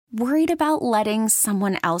Worried about letting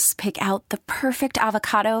someone else pick out the perfect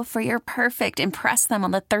avocado for your perfect impress them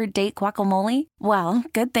on the third date guacamole? Well,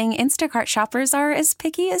 good thing Instacart shoppers are as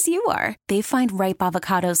picky as you are. They find ripe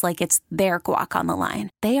avocados like it's their guac on the line.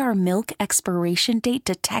 They are milk expiration date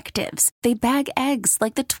detectives. They bag eggs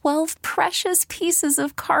like the 12 precious pieces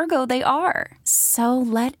of cargo they are. So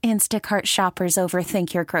let Instacart shoppers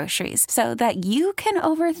overthink your groceries so that you can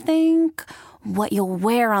overthink what you'll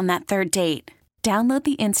wear on that third date. Download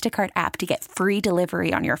the Instacart app to get free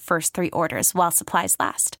delivery on your first 3 orders while supplies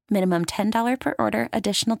last. Minimum $10 per order.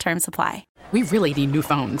 Additional terms apply. We really need new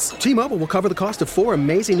phones. T-Mobile will cover the cost of 4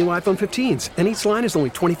 amazing new iPhone 15s, and each line is only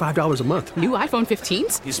 $25 a month. New iPhone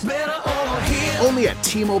 15s? It's better over here. Only at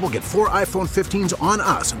T-Mobile, get 4 iPhone 15s on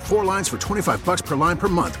us and 4 lines for $25 per line per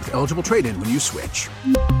month with eligible trade-in when you switch.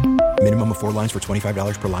 Minimum of 4 lines for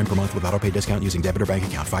 $25 per line per month with autopay discount using debit or bank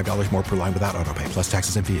account. $5 more per line without autopay, plus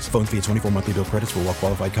taxes and fees. Phone fee at 24 monthly bill credits for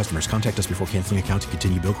well-qualified customers. Contact us before canceling account to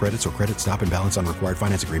continue bill credits or credit stop and balance on required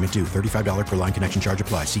finance agreement due. $35 per line connection charge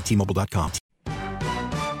applies. See T-Mobile.com.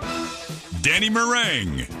 Danny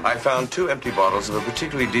Meringue. I found 2 empty bottles of a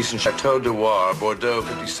particularly decent Chateau Noir Bordeaux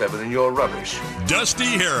 57 in your rubbish. Dusty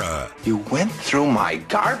Hera. You went through my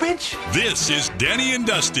garbage? This is Danny and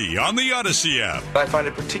Dusty on the Odyssey app. I find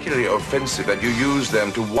it particularly offensive that you use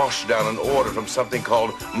them to wash down an order from something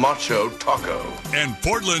called Macho Taco. And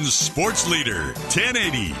Portland's sports leader,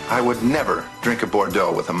 1080. I would never drink a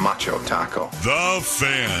Bordeaux with a Macho Taco. The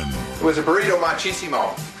Fan. It was a burrito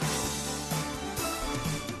machisimo.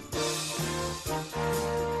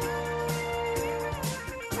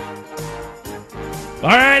 All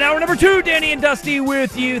right, hour number 2, Danny and Dusty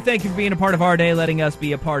with you. Thank you for being a part of our day, letting us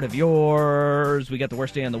be a part of yours. We got the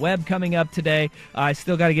worst day on the web coming up today. I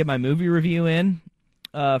still got to get my movie review in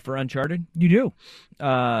for Uncharted. You do?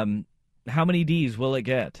 How many Ds will it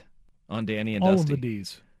get on Danny and All Dusty? of the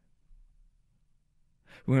Ds.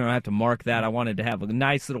 We're going to have to mark that. I wanted to have a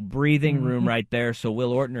nice little breathing room right there so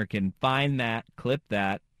Will Ortner can find that, clip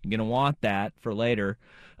that. You're going to want that for later.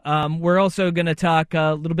 We're also going to talk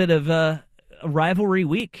a little bit of a rivalry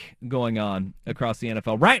week going on across the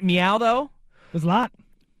NFL. Right, meow, though? There's a lot.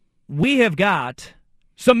 We have got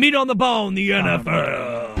some meat on the bone, the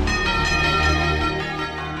NFL.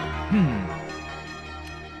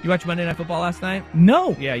 You watched Monday Night Football last night?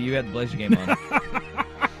 No. Yeah, you had the Blazer game on.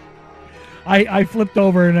 I flipped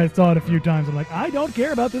over and I saw it a few times. I'm like, I don't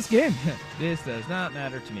care about this game. This does not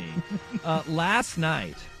matter to me. Last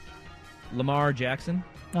night, Lamar Jackson,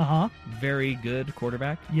 very good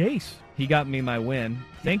quarterback. Yes. He got me my win.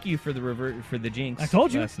 Thank you for the jinx. I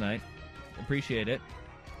told you last night. Appreciate it.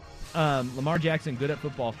 Lamar Jackson, good at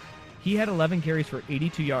football. He had 11 carries for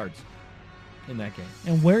 82 yards in that game.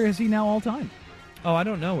 And where is he now all time? Oh, I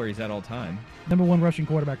don't know where he's at all time. Number 1 rushing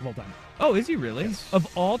quarterback of all time. Oh, is he really? Yes. Of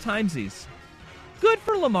all timesies. Good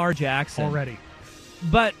for Lamar Jackson. Already.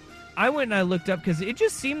 But I went and I looked up because it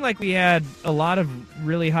just seemed like we had a lot of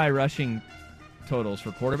really high rushing totals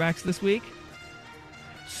for quarterbacks this week.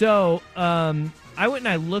 So I went and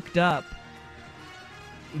I looked up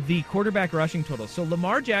the quarterback rushing total. So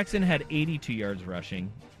Lamar Jackson had 82 yards rushing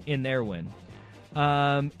in their win.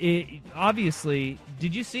 Obviously,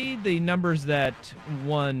 did you see the numbers that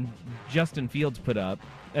Justin Fields put up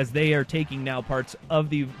as they are taking now parts of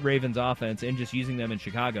the Ravens offense and just using them in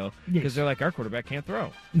Chicago because they're like, our quarterback can't throw.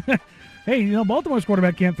 Hey, Baltimore's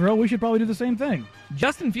quarterback can't throw. We should probably do the same thing.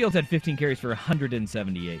 Justin Fields had 15 carries for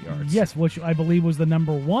 178 yards. Yes, which I believe was the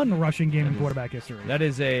number 1 rushing game in quarterback history.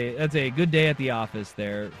 That's a good day at the office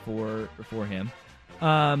there for him.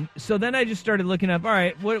 So then I just started looking up, all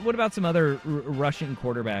right, what about some other rushing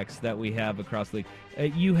quarterbacks that we have across the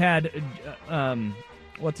league? You had,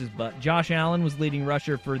 what's his butt? Josh Allen was leading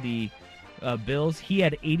rusher for the Bills. He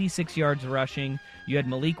had 86 yards rushing. You had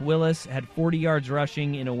Malik Willis, had 40 yards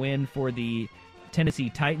rushing in a win for the Tennessee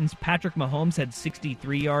Titans. Patrick Mahomes had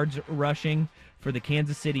 63 yards rushing for the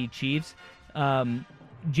Kansas City Chiefs.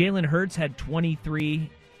 Jalen Hurts had 23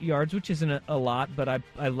 yards, which isn't a lot, but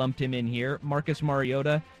I lumped him in here. Marcus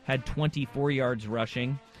Mariota had 24 yards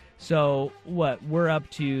rushing. So, we're up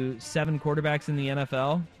to 7 quarterbacks in the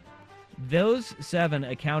NFL. Those 7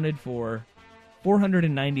 accounted for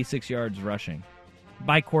 496 yards rushing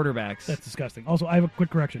by quarterbacks. That's disgusting. Also, I have a quick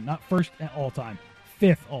correction. Not first at all time.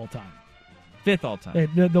 5th all time. 5th all time.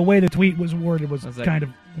 The way the tweet was worded was kind of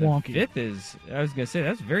wonky. 5th is, I was going to say,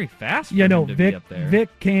 that's very fast for him to Vic, be up there. Vic,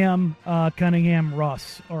 Cam, Cunningham,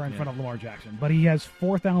 Russ are in front of Lamar Jackson. But he has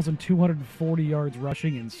 4,240 yards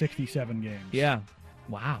rushing in 67 games. Yeah.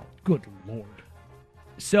 Wow. Good Lord.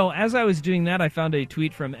 So as I was doing that, I found a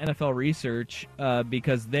tweet from NFL Research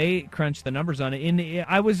because they crunched the numbers on it. And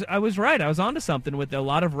I was right. I was onto something with a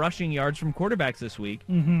lot of rushing yards from quarterbacks this week.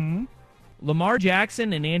 Mm-hmm. Lamar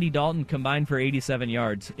Jackson and Andy Dalton combined for 87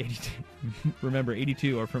 yards. 82. Remember,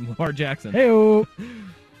 82 are from Lamar Jackson. Hey-o.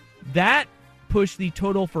 That pushed the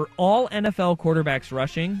total for all NFL quarterbacks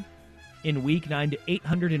rushing in Week 9 to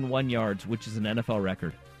 801 yards, which is an NFL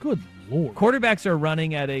record. Good Lord. Quarterbacks are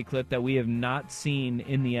running at a clip that we have not seen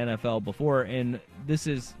in the NFL before, and this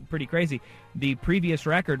is pretty crazy. The previous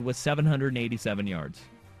record was 787 yards.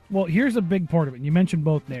 Well, here's a big part of it. You mentioned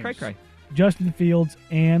both names. Cray. Justin Fields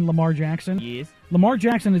and Lamar Jackson. Yes. Lamar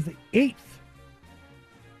Jackson is the eighth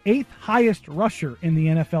highest rusher in the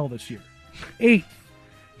NFL this year. 8th.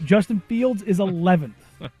 Justin Fields is 11th.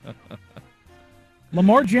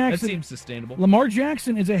 Lamar Jackson. That seems sustainable. Lamar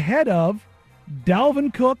Jackson is ahead of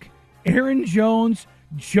Dalvin Cook, Aaron Jones,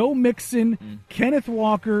 Joe Mixon, Kenneth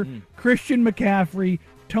Walker, Christian McCaffrey,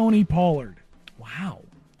 Tony Pollard. Wow.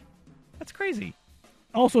 That's crazy.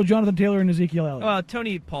 Also, Jonathan Taylor and Ezekiel Elliott.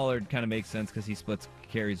 Tony Pollard kind of makes sense because he splits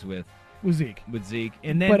carries with Zeke.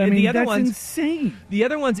 And then But, I mean, the other that's ones, insane. The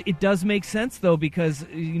other ones, it does make sense, though, because,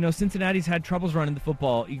 Cincinnati's had troubles running the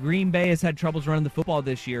football. Green Bay has had troubles running the football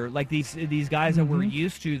this year. Like, these guys that we're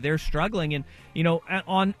used to, they're struggling. And,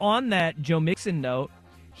 on that Joe Mixon note,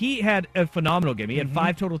 he had a phenomenal game. He had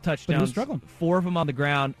 5 total touchdowns. But he was struggling. 4 of them on the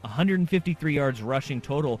ground, 153 yards rushing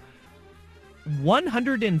total.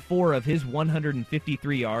 104 of his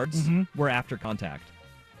 153 yards were after contact.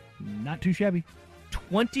 Not too shabby.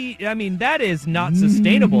 20, I mean, that is not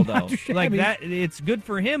sustainable, though. Not Like, that, it's good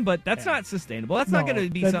for him, but that's not sustainable. That's not going to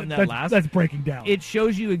be something that lasts. That's breaking down. It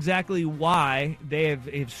shows you exactly why they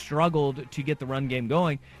have struggled to get the run game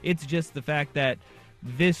going. It's just the fact that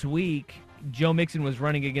this week, Joe Mixon was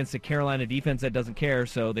running against a Carolina defense that doesn't care,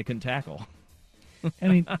 so they couldn't tackle. I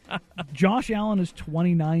mean, Josh Allen is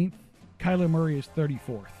 29th. Kyler Murray is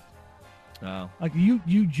 34th. Oh. Like,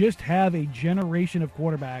 you just have a generation of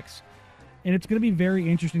quarterbacks, and it's going to be very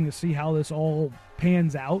interesting to see how this all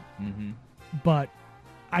pans out. Mm-hmm. But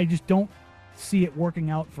I just don't see it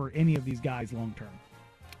working out for any of these guys long term.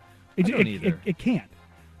 It can't.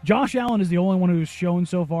 Josh Allen is the only one who's shown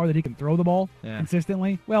so far that he can throw the ball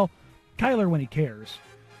consistently. Well, Kyler when he cares,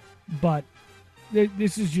 but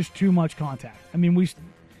this is just too much contact. I mean,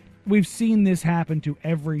 we've seen this happen to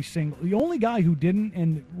every single. The only guy who didn't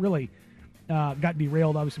and really got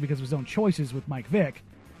derailed, obviously because of his own choices with Mike Vick.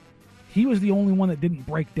 He was the only one that didn't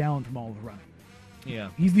break down from all the running. Yeah,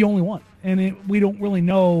 he's the only one, and we don't really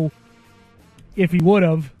know if he would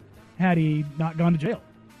have had he not gone to jail.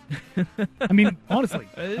 I mean, honestly,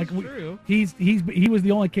 true. He was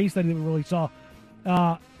the only case that we really saw.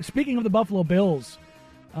 Speaking of the Buffalo Bills,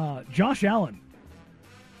 Josh Allen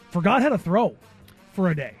forgot how to throw for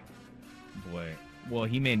a day. Boy, well,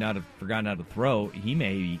 he may not have forgotten how to throw. He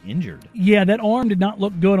may be injured. Yeah, that arm did not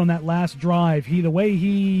look good on that last drive. The way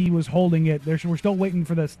he was holding it, we're still waiting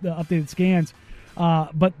for the updated scans.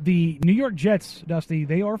 But the New York Jets, Dusty,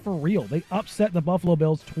 they are for real. They upset the Buffalo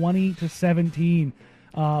Bills 20-17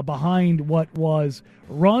 behind what was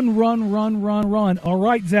run. All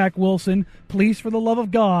right, Zach Wilson, please, for the love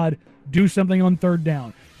of God, do something on third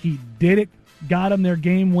down. He did it. Got them their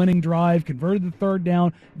game-winning drive, converted the third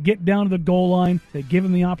down, get down to the goal line. They give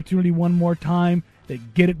them the opportunity one more time. They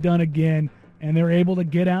get it done again, and they're able to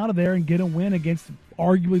get out of there and get a win against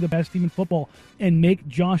arguably the best team in football and make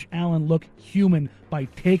Josh Allen look human by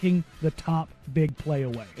taking the top big play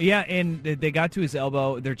away. Yeah, and they got to his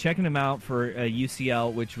elbow. They're checking him out for a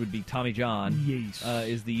UCL, which would be Tommy John. Yes.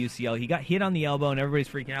 Is the UCL. He got hit on the elbow, and everybody's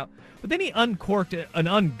freaking out. But then he uncorked an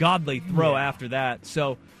ungodly throw after that.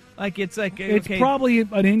 So... It's okay. Probably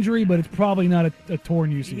an injury, but it's probably not a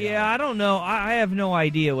torn UCL. Yeah, I don't know. I have no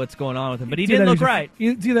idea what's going on with him, but he didn't look right.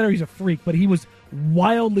 It's either that or he's a freak, but he was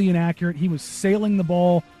wildly inaccurate. He was sailing the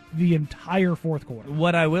ball the entire fourth quarter.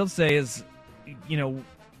 What I will say is,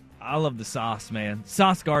 I love the Sauce, man.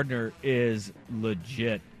 Sauce Gardner is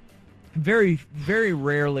legit. Very, very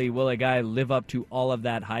rarely will a guy live up to all of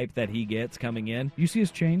that hype that he gets coming in. You see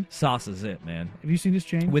his chain? Sauce is it, man. Have you seen his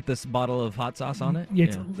chain? With this bottle of hot sauce on it? Yeah,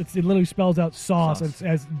 it literally spells out sauce. It's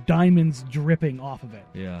as diamonds dripping off of it.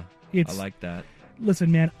 Yeah, I like that.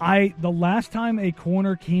 Listen, man, the last time a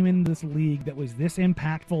corner came in this league that was this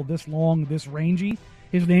impactful, this long, this rangy,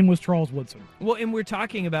 his name was Charles Woodson. Well, and we're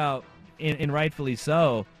talking about, and rightfully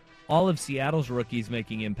so, all of Seattle's rookies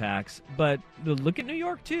making impacts, but look at New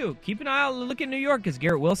York, too. Keep an eye out, look at New York, because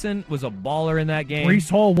Garrett Wilson was a baller in that game. Breece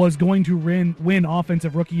Hall was going to win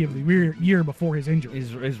Offensive Rookie of the Year before his injury.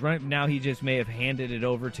 Now he just may have handed it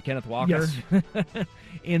over to Kenneth Walker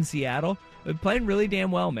in Seattle. playing really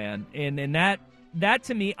damn well, man. And that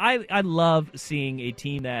to me, I love seeing a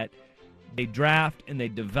team that they draft and they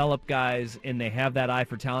develop guys and they have that eye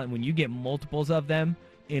for talent. When you get multiples of them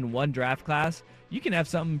in one draft class, you can have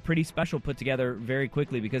something pretty special put together very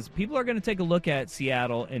quickly, because people are going to take a look at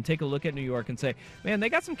Seattle and take a look at New York and say, man, they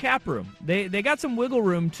got some cap room. They got some wiggle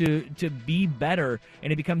room to be better,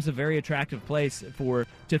 and it becomes a very attractive place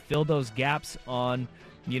to fill those gaps on,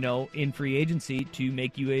 in free agency to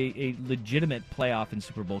make you a legitimate playoff and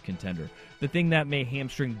Super Bowl contender. The thing that may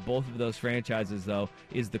hamstring both of those franchises, though,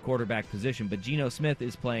 is the quarterback position. But Geno Smith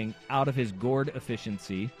is playing out of his gourd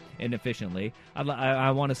efficiently.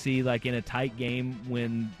 I want to see, like, in a tight game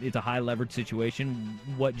when it's a high-leverage situation,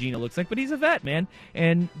 what Geno looks like. But he's a vet, man.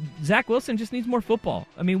 And Zach Wilson just needs more football.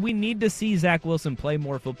 I mean, we need to see Zach Wilson play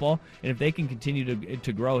more football. And if they can continue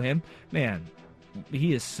to grow him, man,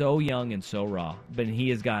 he is so young and so raw. But he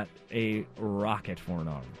has got a rocket for an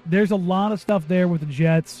arm. There's a lot of stuff there with the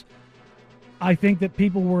Jets. I think that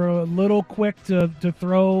people were a little quick to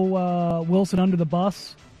throw Wilson under the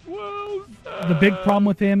bus. The big problem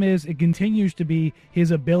with him is it continues to be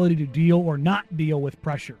his ability to deal or not deal with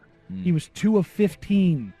pressure. He was 2 of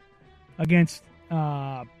 15 against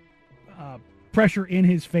pressure in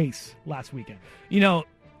his face last weekend.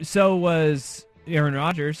 So was Aaron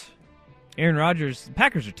Rodgers. The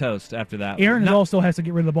Packers are toast after that. Aaron also has to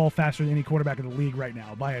get rid of the ball faster than any quarterback in the league right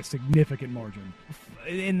now by a significant margin.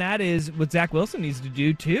 And that is what Zach Wilson needs to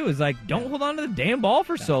do, too, is don't hold on to the damn ball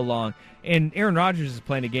for so long. And Aaron Rodgers is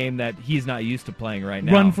playing a game that he's not used to playing right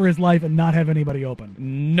now. Run for his life and not have anybody open.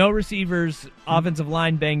 No receivers, offensive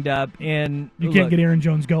line banged up, and you can't get Aaron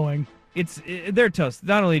Jones going. They're toast.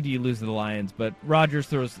 Not only do you lose to the Lions, but Rodgers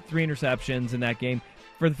throws 3 interceptions in that game.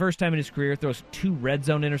 For the first time in his career, throws 2 red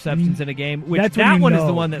zone interceptions in a game, which is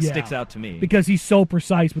the one that sticks out to me. Because he's so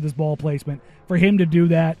precise with his ball placement. For him to do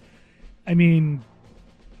that, I mean,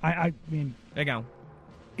 there you go.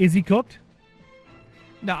 Is he cooked?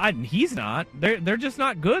 No, he's not. They're just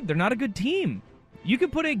not good. They're not a good team. You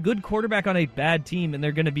can put a good quarterback on a bad team, and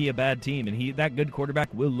they're going to be a bad team, and that good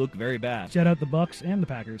quarterback will look very bad. Shout out the Bucs and the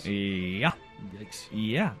Packers. Yeah. Yikes.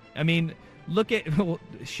 Yeah. I mean,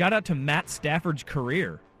 shout out to Matt Stafford's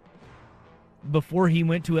career before he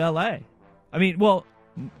went to L.A. I mean,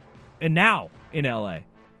 and now in L.A.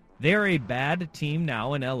 They're a bad team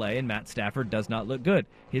now in L.A., and Matt Stafford does not look good.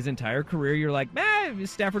 His entire career, you're like,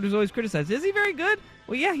 Stafford was always criticized. Is he very good?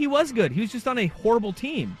 Well, yeah, he was good. He was just on a horrible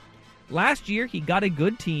team. Last year, he got a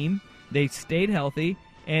good team. They stayed healthy,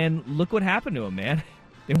 and look what happened to him, man.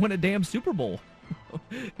 They won a damn Super Bowl.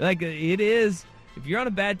 It is. If you're on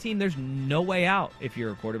a bad team, there's no way out if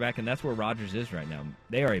you're a quarterback, and that's where Rodgers is right now.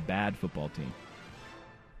 They are a bad football team.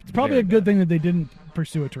 It's probably a good thing that they didn't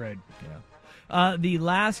pursue a trade. Yeah. The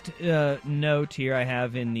last note here I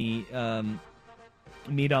have in the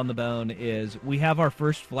meat on the bone is we have our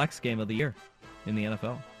first flex game of the year in the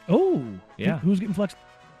NFL. Oh, yeah. Who's getting flexed?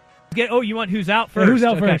 You want who's out first? Who's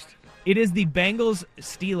out first? It is the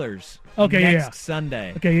Bengals-Steelers next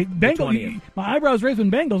Sunday. Okay, Bengals. My eyebrows raised when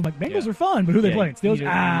Bengals. Like, Bengals are fun, but who are they playing? Steelers? You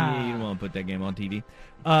don't want to put that game on TV.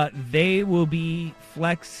 They will be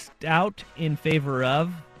flexed out in favor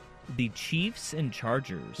of the Chiefs and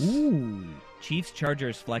Chargers. Ooh.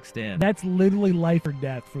 Chiefs-Chargers flexed in. That's literally life or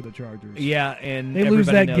death for the Chargers. Yeah, and they lose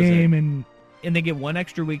that game, and they get 1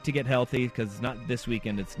 extra week to get healthy because it's not this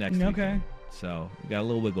weekend; it's next weekend. Okay. So we got a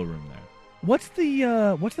little wiggle room there. What's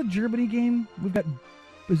the Germany game? We've got,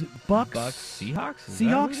 is it Bucks? Seahawks?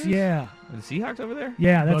 Seahawks? Yeah. Are the Seahawks over there?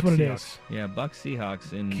 Yeah, that's Bucks, what it Seahawks. is. Yeah, Bucks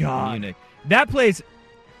Seahawks in God. Munich. That place,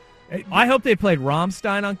 I hope they played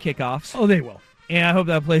Rammstein on kickoffs. Oh, they will. And I hope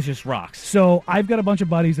that place just rocks. So I've got a bunch of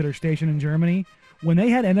buddies that are stationed in Germany. When they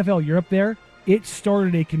had NFL Europe there, it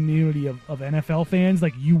started a community of NFL fans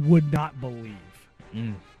like you would not believe.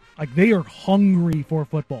 Like, they are hungry for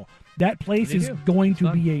football. That place is going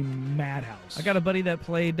to be a madhouse. I got a buddy that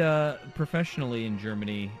played professionally in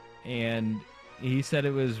Germany, and he said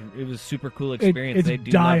it was super cool experience. They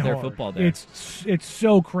do love their football there. It's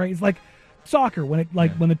so crazy. It's like soccer when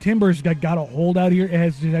when the Timbers got a hold out here, it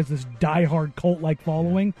has this diehard cult-like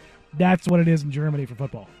following. That's what it is in Germany for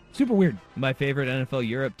football. Super weird. My favorite NFL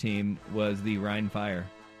Europe team was the Rhine Fire.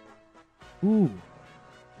 Ooh.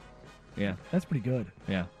 Yeah. That's pretty good.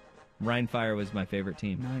 Yeah. Rhine Fire was my favorite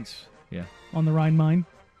team. Nice. Yeah. On the Rhine mine?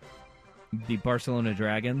 The Barcelona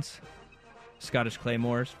Dragons, Scottish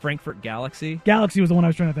Claymores, Frankfurt Galaxy. Galaxy was the one I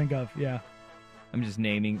was trying to think of, yeah. I'm just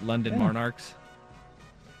naming London Monarchs.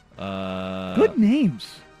 Good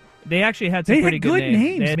names. They actually had some pretty good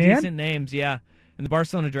names. They had man. decent names, yeah. And the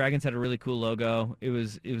Barcelona Dragons had a really cool logo. It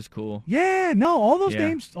was cool. Yeah, no, all those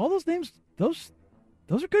names, those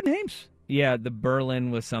are good names. Yeah, the Berlin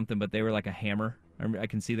was something, but they were like a hammer. I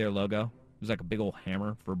can see their logo. It was like a big old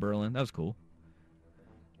hammer for Berlin. That was cool.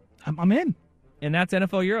 I'm in. And that's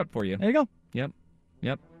NFL Europe for you. There you go. Yep.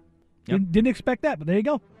 Didn't expect that, but there you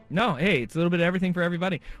go. No, hey, it's a little bit of everything for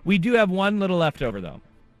everybody. We do have one little leftover, though,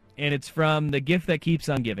 and it's from the gift that keeps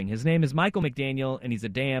on giving. His name is Michael McDaniel, and he's a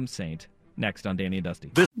damn saint. Next on Danny and Dusty.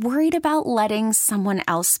 Worried about letting someone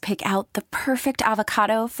else pick out the perfect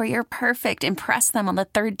avocado for your perfect impress them on the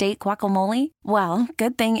third date guacamole? Well,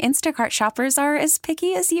 good thing Instacart shoppers are as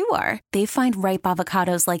picky as you are. They find ripe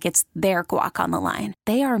avocados like it's their guac on the line.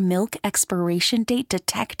 They are milk expiration date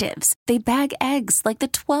detectives. They bag eggs like the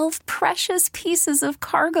 12 precious pieces of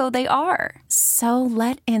cargo they are. So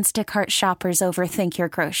let Instacart shoppers overthink your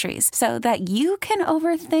groceries so that you can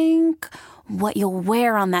overthink what you'll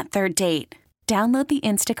wear on that third date. Download the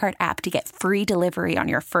Instacart app to get free delivery on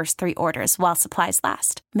your first 3 orders while supplies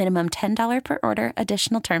last. Minimum $10 per order.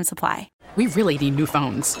 Additional terms apply. We really need new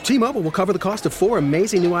phones. T-Mobile will cover the cost of 4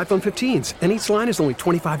 amazing new iPhone 15s, and each line is only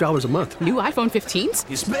 $25 a month. New iPhone 15s?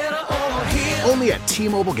 It's better over here. Only at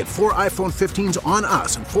T-Mobile, get 4 iPhone 15s on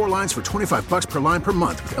us and 4 lines for $25 per line per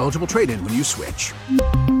month with eligible trade-in when you switch.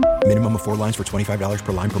 Minimum of 4 lines for $25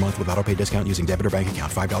 per line per month with autopay discount using debit or bank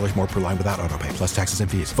account. $5 more per line without autopay, plus taxes and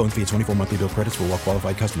fees. Phone fee at 24 monthly bill credits for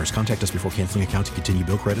well-qualified customers. Contact us before canceling account to continue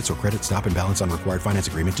bill credits or credit stop and balance on required finance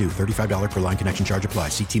agreement due. $35 per line connection charge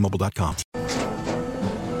applies. See T-Mobile.com.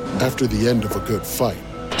 After the end of a good fight,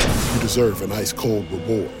 you deserve an ice-cold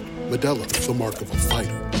reward. Modelo is the mark of a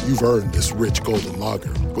fighter. You've earned this rich golden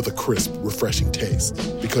lager with a crisp, refreshing taste.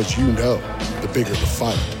 Because you know, the bigger the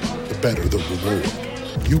fight, the better the reward.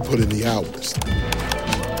 You put in the hours,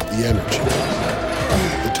 the energy,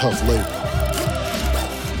 the tough labor.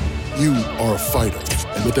 You are a fighter,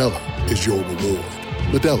 and Modelo is your reward.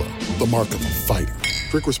 Modelo, the mark of a fighter.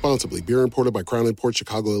 Drink responsibly. Beer imported by Crown Imports,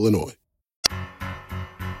 Chicago, Illinois.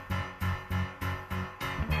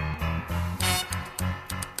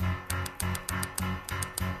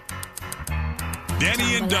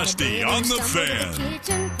 Danny and Dusty on the Fan.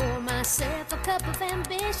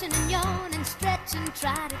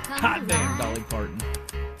 Hot damn, Dolly Parton.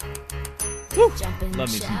 Woo.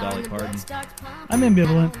 Love me some Dolly Parton. I'm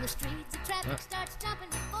ambivalent.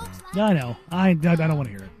 Yeah, I know. I don't want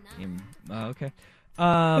to hear it. Okay.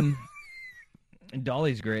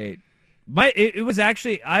 Dolly's great. But it was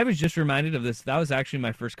actually, I was just reminded of this. That was actually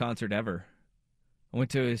my first concert ever. I went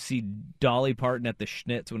to see Dolly Parton at the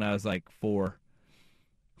Schnitz when I was like 4.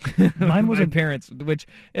 Mine was my parents, which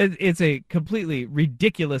it's a completely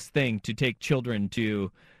ridiculous thing to take children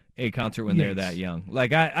to a concert when they're that young.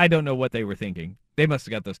 Like, I don't know what they were thinking. They must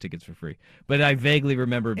have got those tickets for free. But I vaguely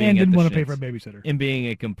remember being and at didn't the want to pay Schnitz for a babysitter and being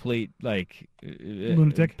a complete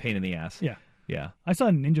lunatic, pain in the ass. Yeah. I saw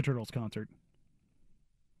a Ninja Turtles concert.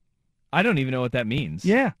 I don't even know what that means.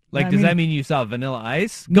 Yeah. Like, does that mean you saw Vanilla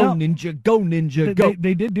Ice? No. Go Ninja, go Ninja, go.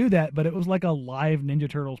 They did do that, but it was like a live Ninja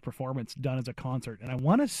Turtles performance done as a concert. And I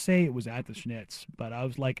want to say it was at the Schnitz, but I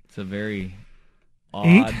was like... It's a very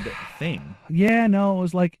odd thing. Yeah, no, it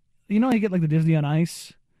was like... You know how you get like the Disney on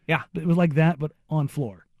Ice? Yeah. It was like that, but on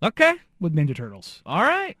floor. Okay. With Ninja Turtles. All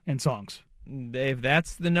right. And songs. If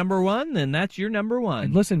that's the number one, then that's your number one.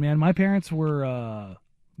 And listen, man, my parents were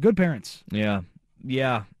good parents. Yeah.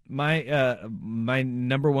 Yeah. My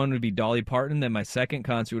number one would be Dolly Parton. Then my second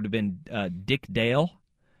concert would have been Dick Dale,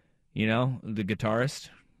 you know, the guitarist.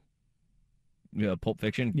 Pulp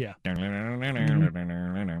Fiction. Yeah. I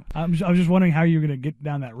was just wondering how you were going to get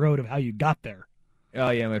down that road of how you got there. Oh,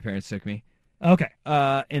 yeah, my parents took me. Okay.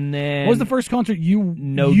 And then... What was the first concert you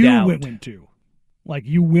doubt. went to? Like,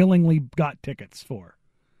 you willingly got tickets for?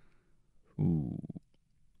 Ooh.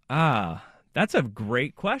 That's a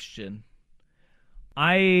great question.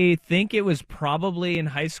 I think it was probably in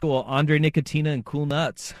high school, Andre Nicotina and Cool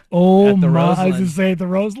Nuts. Oh, at the my. Roseland. I was going to say at the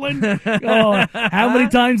Roseland? Oh, how many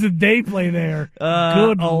times did they play there?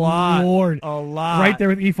 Good a lot. Lord. A lot. Right there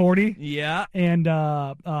with E40? Yeah. And,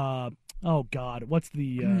 oh, God, what's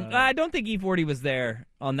the... I don't think E40 was there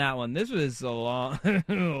on that one. This was a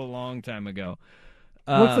long time ago.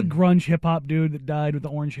 What's the grunge hip-hop dude that died with the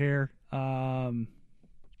orange hair? Kurt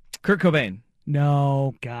Cobain.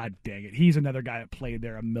 No, God dang it. He's another guy that played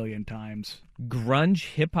there a million times. Grunge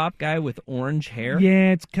hip-hop guy with orange hair?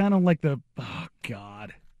 Yeah, it's kind of like the... Oh,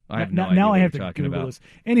 God. I have no idea now what I have you're to talking Google about. this.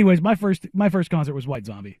 Anyways, my first concert was White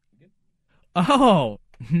Zombie. Oh,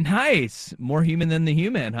 nice. More human than the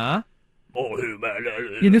human, huh? More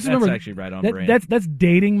human. That's actually right on brand. That's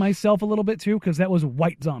dating myself a little bit, too, because that was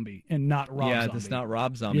White Zombie and not Rob Zombie. Yeah, that's not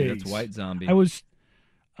Rob Zombie. Yes. That's White Zombie. I was,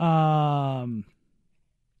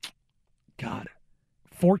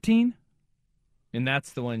 14? And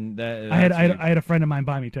that's the one that I had a friend of mine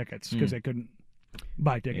buy me tickets because they couldn't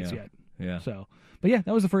buy tickets yet. Yeah. So, but yeah,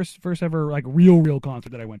 that was the first ever like real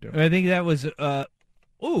concert that I went to. I think that was.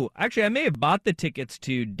 Actually, I may have bought the tickets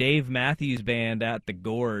to Dave Matthews Band at the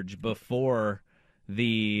Gorge before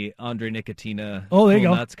the Andre Nicotina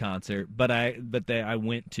Nuts concert, but I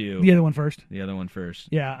went to the other one first. The other one first.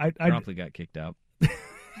 Yeah, I promptly got kicked out.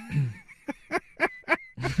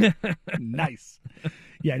 Nice.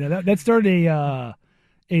 Yeah, no, that started a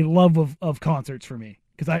love of concerts for me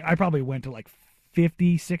because I probably went to like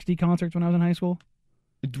 50, 60 concerts when I was in high school.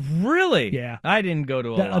 Really? Yeah. I didn't go to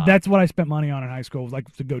a lot. That's what I spent money on in high school, was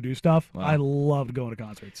like to go do stuff. Wow. I loved going to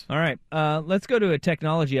concerts. All right. Let's go to a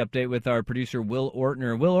technology update with our producer, Will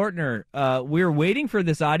Ortner. Will Ortner, we're waiting for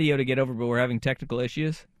this audio to get over, but we're having technical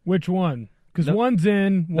issues. Which one? Because one's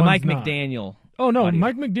in, one's the Mike not. McDaniel. Oh, no. audio.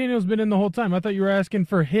 Mike McDaniel's been in the whole time. I thought you were asking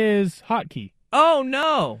for his hotkey. Oh,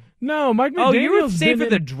 no. No, Mike McDaniel's Oh, you were saying been for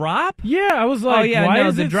the in... drop? Yeah, I was like, why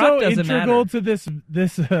is the it drop so doesn't integral matter. to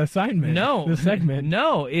this assignment? No. This segment.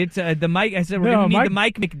 No, it's the Mike. I said, we're going to need the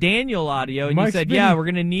Mike McDaniel audio. And you said, yeah, we're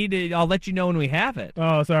going to need it. I'll let you know when we have it.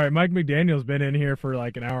 Oh, sorry. Mike McDaniel's been in here for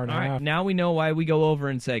like an hour and a half. All right, now we know why we go over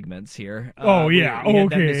in segments here. Oh, yeah. We had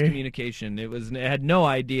that Okay. miscommunication. It had no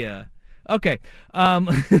idea. Okay,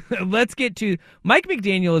 let's get to Mike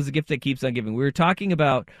McDaniel is the gift that keeps on giving. We were talking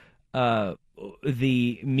about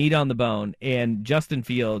the meat on the bone and Justin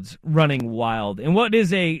Fields running wild. And what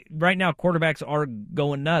is right now, quarterbacks are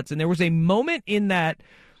going nuts. And there was a moment in that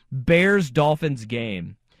Bears-Dolphins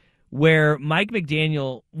game where Mike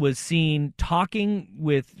McDaniel was seen talking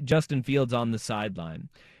with Justin Fields on the sideline.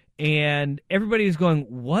 And everybody was going,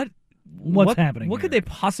 what's happening What here? could they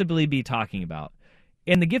possibly be talking about?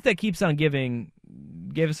 And the gift that keeps on giving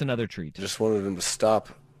gave us another treat. Just wanted him to stop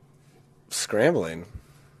scrambling.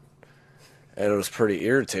 And it was pretty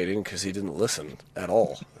irritating because he didn't listen at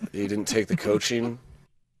all. He didn't take the coaching.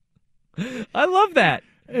 I love that.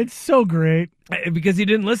 It's so great. Because he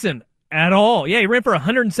didn't listen at all. Yeah, he ran for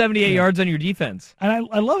 178 yards on your defense. And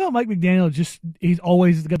I love how Mike McDaniel he's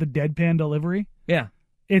always got the deadpan delivery. Yeah.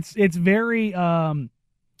 It's very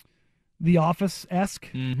The Office-esque,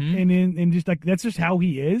 and just like that's just how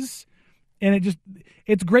he is, and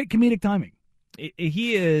it's great comedic timing.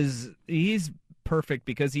 He's perfect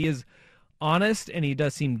because he is honest and he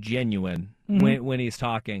does seem genuine when he's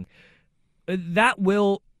talking. That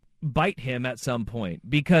will bite him at some point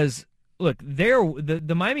because look,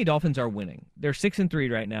 the Miami Dolphins are winning. They're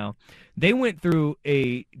 6-3 right now. They went through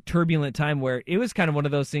a turbulent time where it was kind of one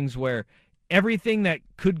of those things where everything that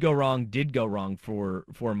could go wrong did go wrong for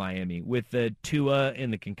Miami with the Tua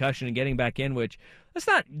and the concussion and getting back in, which it's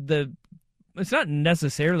not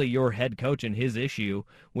necessarily your head coach and his issue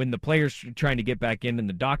when the players trying to get back in and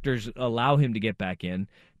the doctors allow him to get back in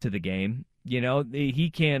to the game. You know, he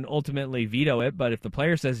can ultimately veto it, but if the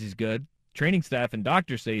player says he's good, training staff and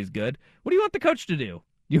doctors say he's good, what do you want the coach to do?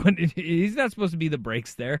 He's not supposed to be the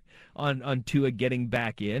brakes there on Tua getting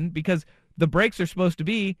back in because the brakes are supposed to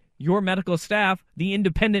be your medical staff, the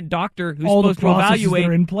independent doctor who's all supposed the to processes evaluate that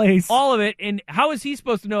are in place. all of it. And how is he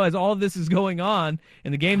supposed to know as all of this is going on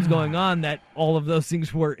and the game's going on that all of those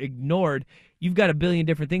things were ignored? You've got a billion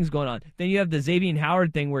different things going on. Then you have the Xavier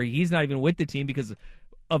Howard thing where he's not even with the team because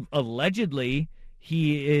of allegedly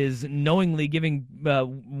he is knowingly giving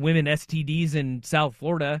women STDs in South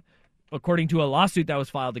Florida, according to a lawsuit that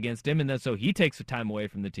was filed against him, and then so he takes the time away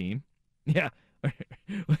from the team. Yeah.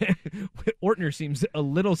 Ortner seems a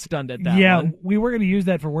little stunned at that. Yeah, one. we were going to use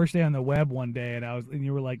that for Worst Day on the Web one day, and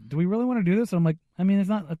you were like, "Do we really want to do this?" And I'm like, "I mean, there's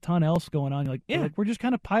not a ton else going on." You're like, we're just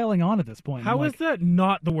kind of piling on at this point. How is that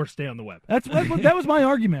not the worst day on the web? That was my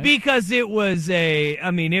argument. Because it was it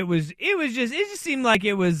just seemed like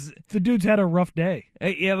it was the dudes had a rough day.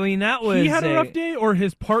 Yeah, I mean that was he had a rough day, or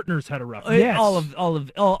his partners had a rough day. Yes. All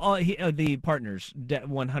the partners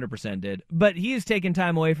 100% did, but he is taking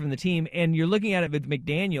time away from the team, and you're looking at it with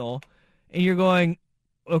McDaniel, and you're going,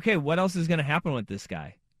 okay, what else is going to happen with this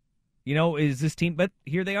guy? You know, is this team? But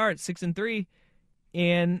here they are at 6-3,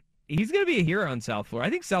 and he's going to be a hero in South Florida. I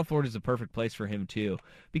think South Florida is the perfect place for him too,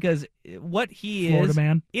 because what he Florida is,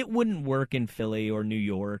 man. It wouldn't work in Philly or New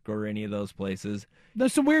York or any of those places.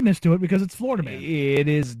 There's some weirdness to it because it's Florida man. It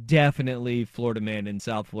is definitely Florida man and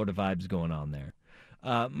South Florida vibes going on there.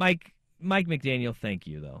 Mike McDaniel, thank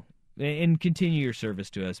you though, and continue your service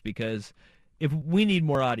to us because if we need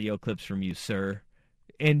more audio clips from you, sir,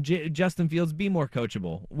 and Justin Fields, be more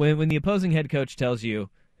coachable. When the opposing head coach tells you,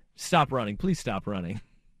 stop running, please stop running.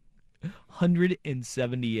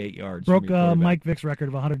 178 yards. Broke Mike Vick's record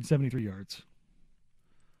of 173 yards.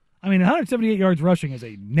 I mean, 178 yards rushing is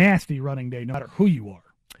a nasty running day, no matter who you are.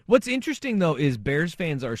 What's interesting, though, is Bears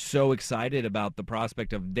fans are so excited about the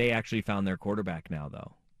prospect of they actually found their quarterback now,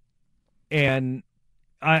 though. And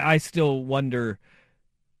I still wonder,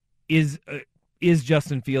 is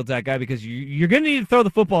Justin Fields that guy? Because you're going to need to throw the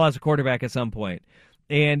football as a quarterback at some point.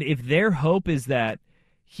 And if their hope is that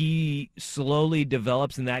he slowly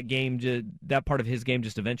develops in that game, that part of his game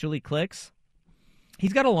just eventually clicks,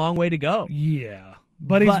 he's got a long way to go. Yeah.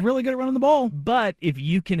 But he's really good at running the ball. But if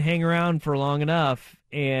you can hang around for long enough,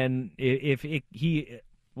 and if he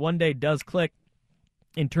one day does click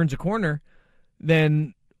and turns a corner,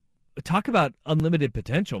 then talk about unlimited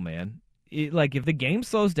potential, man. If the game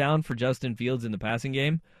slows down for Justin Fields in the passing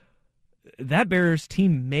game, that Bears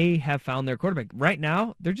team may have found their quarterback. Right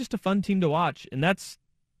now, they're just a fun team to watch, and that's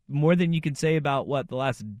more than you can say about, the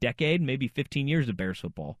last decade, maybe 15 years of Bears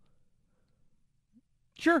football.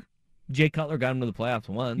 Sure. Jay Cutler got him to the playoffs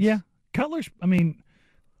once. Yeah.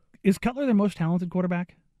 Is Cutler their most talented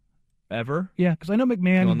quarterback? Ever? Yeah, because I know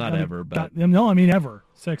McMahon. Well, not ever, but. Ever.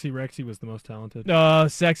 Sexy Rexy was the most talented.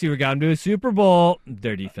 Sexy got him to a Super Bowl.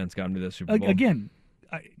 Their defense got him to the Super Bowl. Again,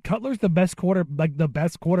 Cutler's the best quarterback the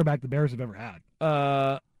Bears have ever had.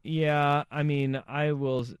 Yeah, I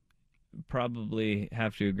will probably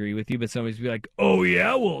have to agree with you, but somebody's be like, oh,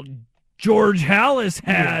 yeah, well, George Halas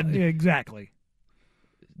had. Yeah, exactly.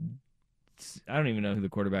 I don't even know who the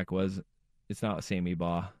quarterback was. It's not Sammy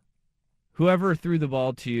Baugh. Whoever threw the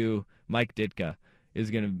ball to Mike Ditka is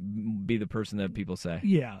going to be the person that people say.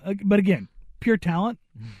 Yeah, but again, pure talent.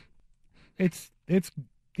 It's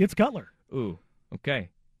Cutler. Ooh, okay.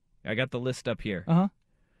 I got the list up here. Sid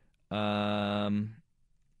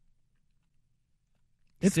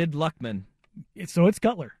Luckman. So it's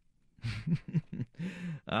Cutler.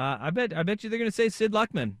 I bet you they're going to say Sid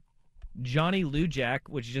Luckman. Johnny Lujack,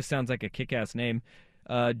 which just sounds like a kick-ass name.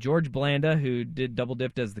 George Blanda, who did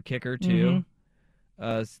double-dipped as the kicker, too.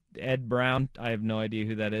 Ed Brown, I have no idea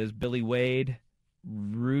who that is. Billy Wade,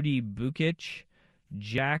 Rudy Bukic,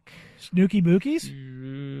 Jack. Snooky Bookies?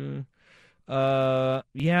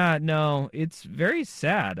 Yeah, no, it's very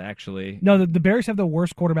sad, actually. No, the Bears have the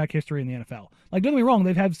worst quarterback history in the NFL. Don't get me wrong,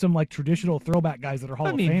 they've had some traditional throwback guys that are Hall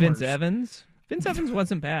of Famers. Vince Evans. Vince Evans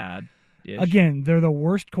wasn't bad. Again, they're the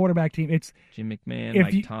worst quarterback team. It's Jim McMahon,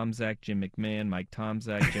 Mike Tomczak, Jim McMahon, Mike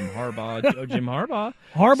Tomczak, Jim Harbaugh. Jim Harbaugh.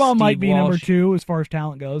 Harbaugh Steve might be Walsh. number 2 as far as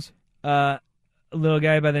talent goes. A little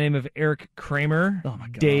guy by the name of Eric Kramer. Oh my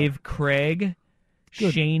God. Dave Craig.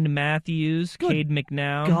 Good. Shane Matthews. Good Cade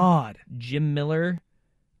McNown. God. Jim Miller.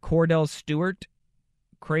 Cordell Stewart.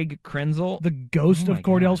 Craig Krenzel. The ghost of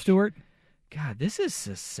Cordell Stewart. God, this is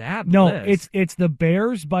a sad No, list. it's the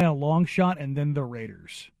Bears by a long shot and then the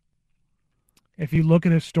Raiders. If you look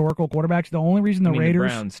at historical quarterbacks, the only reason the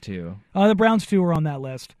Raiders... the Browns, too. The Browns, too, are on that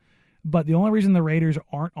list. But the only reason the Raiders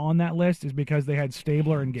aren't on that list is because they had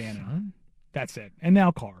Stabler and Gannon. Son? That's it. And now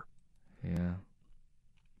Carr. Yeah.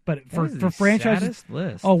 But That is for the franchises... saddest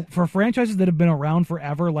list. For franchises that have been around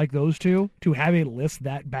forever like those two, to have a list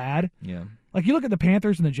that bad... Yeah. You look at the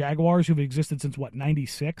Panthers and the Jaguars, who've existed since,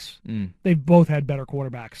 96? They've both had better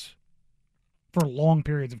quarterbacks for long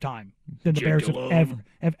periods of time than the Bears have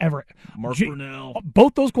ever. Mark Brunell.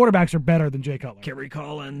 Both those quarterbacks are better than Jay Cutler. Kerry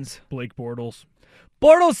Collins. Blake Bortles.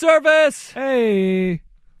 Bortles service! Hey!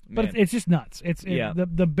 But Man. it's just nuts.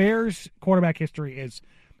 The Bears' quarterback history is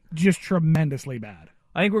just tremendously bad.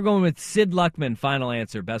 I think we're going with Sid Luckman, final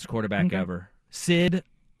answer, best quarterback ever. Sid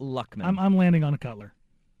Luckman. I'm landing on a Cutler.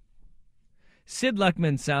 Sid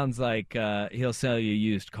Luckman sounds like he'll sell you a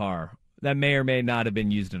used car that may or may not have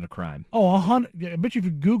been used in a crime. Oh, I bet you if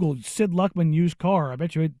you Google Sid Luckman used car, I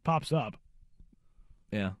bet you it pops up.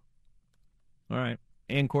 Yeah. All right.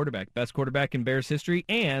 And quarterback. Best quarterback in Bears history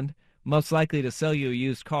and most likely to sell you a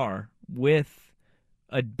used car with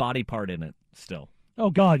a body part in it still.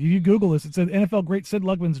 Oh, God. You Google this. It says NFL great Sid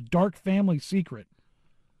Luckman's dark family secret.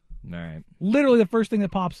 All right. Literally the first thing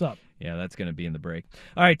that pops up. Yeah, that's going to be in the break.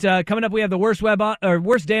 All right, coming up, we have the worst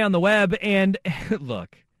day on the web. And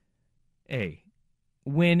look, hey,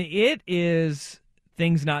 when it is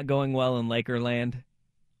things not going well in Lakerland,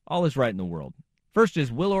 all is right in the world. First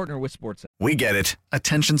is Will Ortner with Sports. We get it.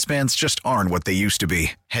 Attention spans just aren't what they used to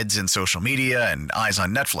be. Heads in social media and eyes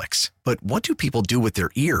on Netflix. But what do people do with their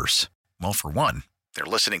ears? Well, for one, they're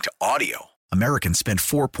listening to audio. Americans spend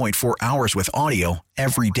 4.4 hours with audio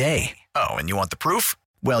every day. Oh, and you want the proof?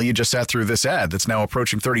 Well, you just sat through this ad that's now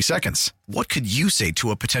approaching 30 seconds. What could you say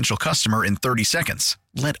to a potential customer in 30 seconds?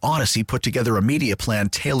 Let Odyssey put together a media plan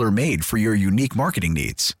tailor-made for your unique marketing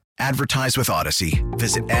needs. Advertise with Odyssey.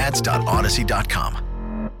 Visit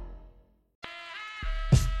ads.odyssey.com.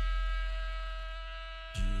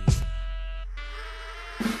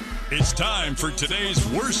 It's time for today's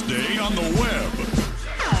worst day on the web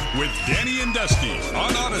with Danny and Dusty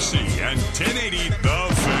on Odyssey and 1080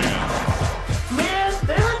 The Fan. Man,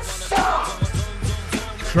 that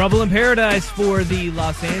sucks! Trouble in paradise for the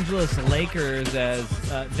Los Angeles Lakers as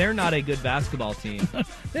they're not a good basketball team.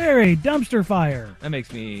 They're a dumpster fire. That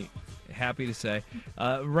makes me happy to say.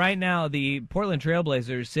 Right now, the Portland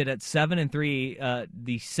Trailblazers sit at 7-3,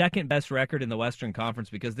 the second best record in the Western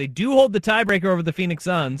Conference because they do hold the tiebreaker over the Phoenix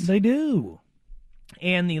Suns. They do.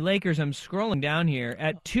 And the Lakers, I'm scrolling down here,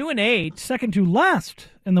 at 2-8. Second to last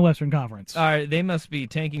in the Western Conference. They must be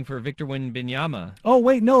tanking for Victor Wembanyama. Oh,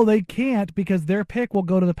 wait, no, they can't because their pick will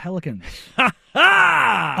go to the Pelicans.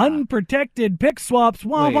 Unprotected pick swaps.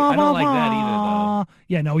 Wah, Wait, wah, I don't wah, like that wah. either, though.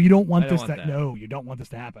 Yeah, no, you don't want I don't this. want that. No, you don't want this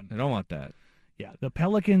to happen. I don't want that. Yeah, the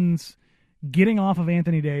Pelicans getting off of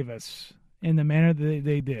Anthony Davis in the manner that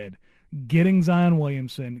they did, getting Zion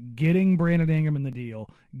Williamson, getting Brandon Ingram in the deal,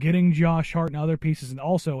 getting Josh Hart and other pieces and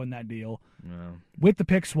also in that deal, with the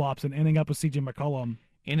pick swaps and ending up with C.J. McCollum.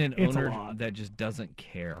 In an it's owner a lot. that just doesn't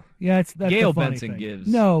care. Yeah, that's Gail the funny Benson thing. gives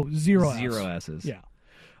no zero S's. Yeah.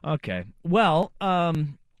 Okay. Well,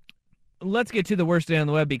 let's get to the worst day on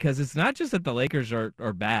the web because it's not just that the Lakers are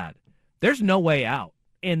bad. There's no way out.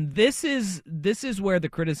 And this is where the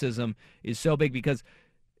criticism is so big because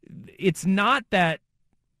it's not that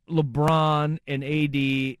LeBron and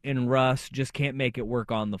AD and Russ just can't make it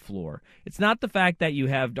work on the floor. It's not the fact that you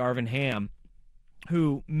have Darvin Ham,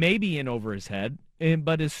 who may be in over his head,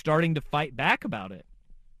 but is starting to fight back about it.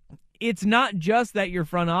 It's not just that your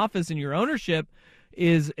front office and your ownership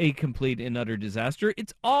is a complete and utter disaster.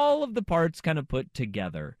 It's all of the parts kind of put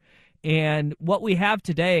together. And what we have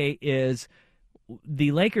today is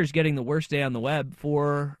the Lakers getting the worst day on the web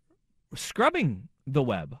for scrubbing the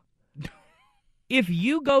web. If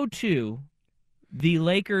you go to the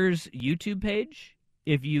Lakers YouTube page,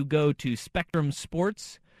 if you go to Spectrum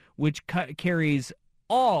Sports, which carries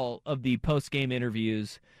all of the post-game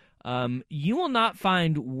interviews, you will not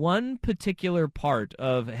find one particular part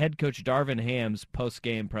of head coach Darvin Ham's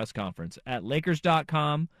post-game press conference at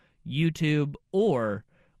Lakers.com, YouTube, or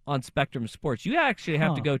on Spectrum Sports. You actually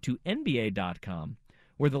have to go to NBA.com,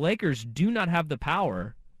 where the Lakers do not have the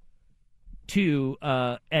power to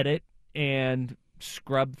edit and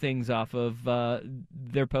scrub things off of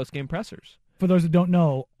their post-game pressers. For those that don't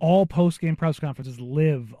know, all post-game press conferences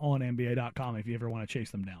live on NBA.com if you ever want to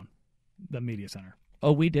chase them down, the media center.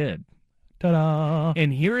 Oh, we did. Ta-da!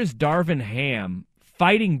 And here is Darvin Ham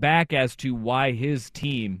fighting back as to why his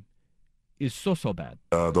team is so bad.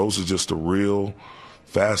 Those are just the real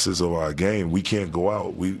facets of our game. We can't go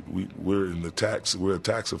out. We're in the tax. We're a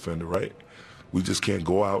tax offender, right? We just can't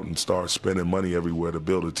go out and start spending money everywhere to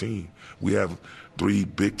build a team. We have 3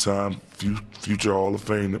 big-time future Hall of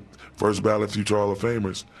Fame, first ballot future Hall of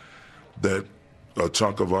Famers that a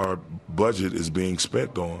chunk of our budget is being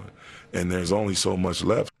spent on, and there's only so much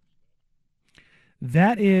left.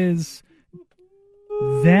 That is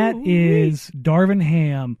Darvin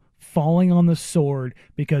Ham falling on the sword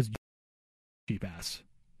because cheap ass.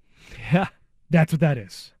 Yeah, that's what that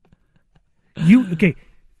is. Okay?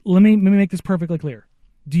 Let me make this perfectly clear.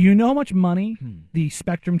 Do you know how much money the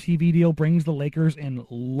Spectrum TV deal brings the Lakers in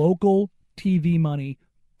local TV money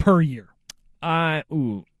per year?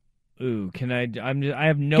 Can I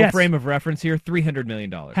have no frame of reference here. $300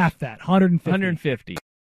 million. Half that. 150.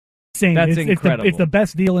 Same. That's incredible. It's the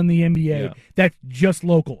best deal in the NBA. Yeah. That's just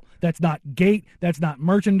local. That's not gate. That's not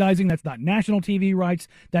merchandising. That's not national TV rights.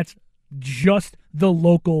 That's just the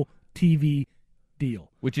local TV deal.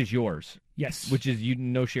 Which is yours. Yes. Which is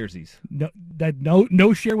no sharesies.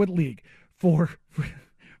 No share with league. For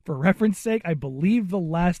reference sake, I believe the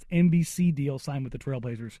last NBC deal signed with the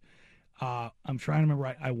Trailblazers, I'm trying to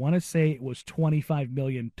remember. I want to say it was $25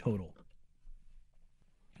 million total.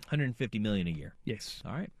 $150 million a year. Yes.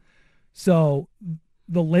 All right. So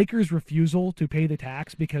the Lakers' refusal to pay the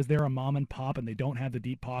tax because they're a mom and pop and they don't have the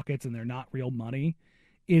deep pockets and they're not real money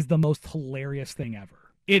is the most hilarious thing ever.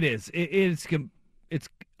 It is. It's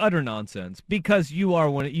utter nonsense because you are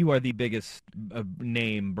the biggest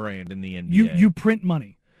name brand in the NBA. You print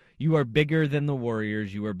money. You are bigger than the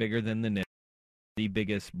Warriors. You are bigger than the Knicks. The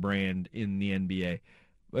biggest brand in the NBA.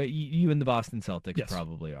 You and the Boston Celtics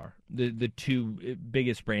probably are the 2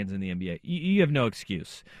 biggest brands in the NBA. You have no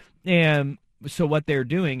excuse. And so what they're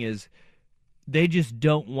doing is they just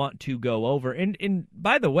don't want to go over. And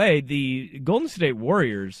by the way, the Golden State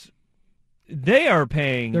Warriors, they are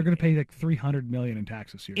paying. They're going to pay like $300 million in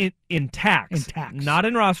tax this year. In tax. In tax. Not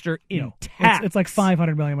in roster, in tax. It's like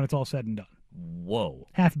 $500 million when it's all said and done. Whoa.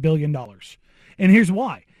 $500 million. And here's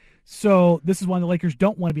why. So this is why the Lakers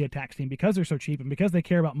don't want to be a tax team, because they're so cheap and because they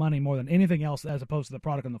care about money more than anything else as opposed to the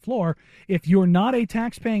product on the floor. If you're not a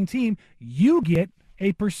tax-paying team, you get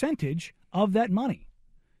a percentage of that money.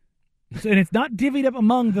 So, and it's not divvied up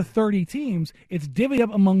among the 30 teams. It's divvied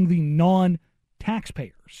up among the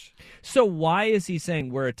non-taxpayers. So why is he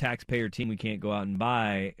saying we're a taxpayer team, we can't go out and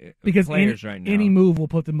buy Because players right now? Any move will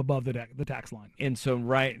put them above the tax line. And so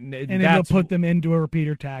and it'll put them into a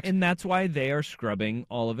repeater tax. And that's why they are scrubbing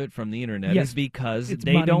all of it from the internet, Yes, is because it's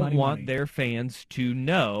they money, don't money, want money. their fans to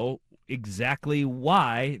know exactly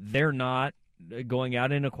why they're not going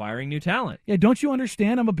out and acquiring new talent. Yeah, don't you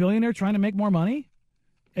understand? I'm a billionaire trying to make more money,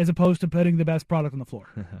 as opposed to putting the best product on the floor.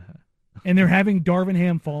 And they're having Darvin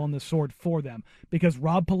Ham fall on the sword for them because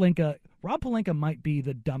Rob Pelinka might be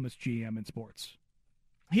the dumbest GM in sports.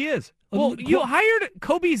 He is. Well, you hired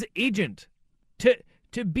Kobe's agent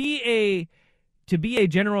to be a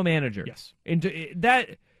general manager. Yes, and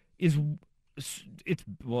that is it's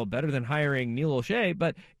better than hiring Neil O'Shea,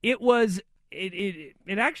 but it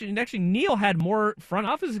actually Neil had more front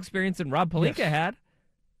office experience than Rob Pelinka had.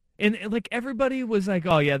 And like everybody was like,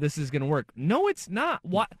 "Oh yeah, this is going to work." No, it's not.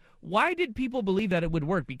 Why did people believe that it would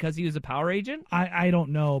work? Because he was a power agent? I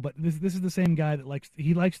don't know, but this is the same guy that likes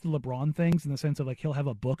the LeBron things in the sense of like he'll have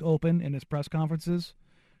a book open in his press conferences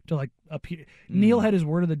to like appear. Neil had his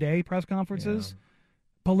word of the day press conferences.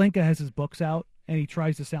 Yeah. Pelinka has his books out and he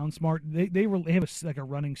tries to sound smart. They have a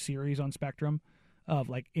running series on Spectrum of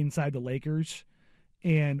like Inside the Lakers,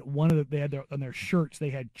 and they had on their shirts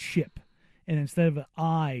they had Chip. And instead of an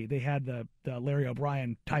I, they had the Larry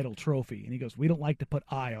O'Brien title trophy. And he goes, "We don't like to put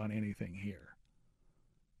I on anything here."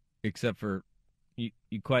 Except for you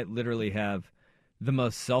quite literally have the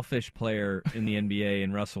most selfish player in the NBA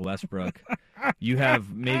in Russell Westbrook. You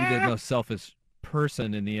have maybe the most selfish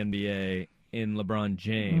person in the NBA in LeBron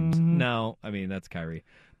James. Mm-hmm. No, I mean, that's Kyrie.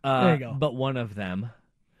 There you go. But one of them.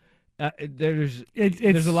 There's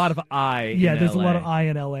a lot of I. Yeah, there's LA. a lot of I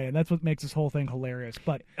in LA, and that's what makes this whole thing hilarious.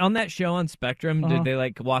 But on that show on Spectrum, did they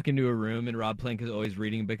like walk into a room and Rob Pelinka is always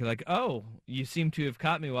reading a book, like, "Oh, you seem to have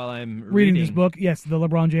caught me while I'm reading this book"? Yes, the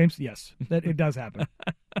LeBron James. Yes, that it does happen.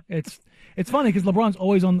 It's funny because LeBron's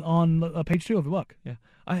always on page 2 of the book. Yeah.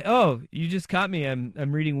 You just caught me. I'm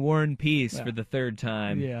reading War and Peace for the third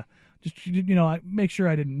time. Yeah. Just I make sure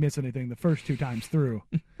I didn't miss anything the first 2 times through.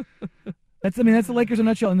 That's the Lakers in a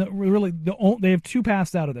nutshell. And really, they have 2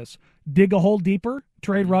 paths out of this: dig a hole deeper,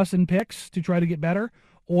 trade Russ and picks to try to get better,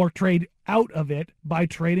 or trade out of it by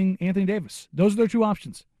trading Anthony Davis. Those are their 2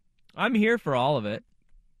 options. I'm here for all of it.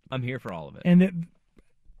 And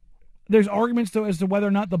there's arguments as to whether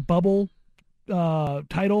or not the bubble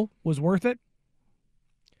title was worth it.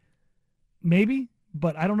 Maybe,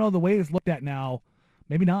 but I don't know the way it's looked at now.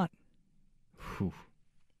 Maybe not. Whew.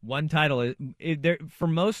 One title for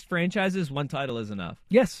most franchises. One title is enough.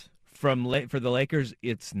 Yes. For the Lakers,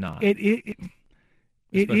 it's not. It is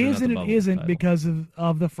and it isn't title. Because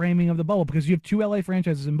of the framing of the bubble. Because you have 2 LA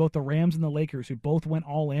franchises in both the Rams and the Lakers who both went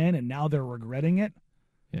all in, and now they're regretting it.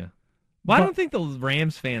 Yeah. Well, I don't think the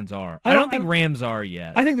Rams fans are. I don't think Rams are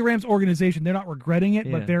yet. I think the Rams organization, they're not regretting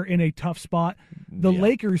it, but they're in a tough spot. The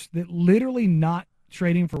Lakers, that literally not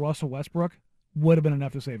trading for Russell Westbrook would have been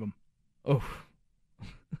enough to save them. Oh.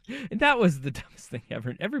 And that was the dumbest thing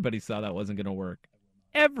ever. Everybody saw that wasn't going to work.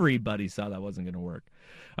 Everybody saw that wasn't going to work.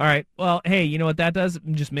 All right. Well, hey, you know what that does? It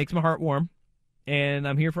just makes my heart warm, and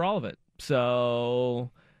I'm here for all of it.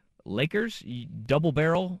 So, Lakers, double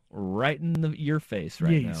barrel right in your face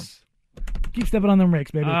right now. Keep stepping on them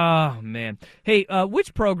rakes, baby. Oh, man. Hey,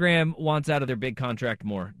 which program wants out of their big contract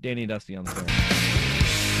more? Danny and Dusty on the phone.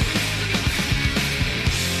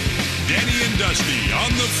 Danny and Dusty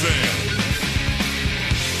on the Fan.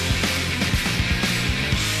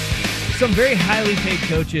 Some very highly paid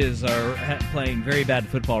coaches are playing very bad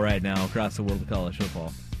football right now across the world of college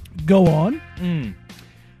football. Go on.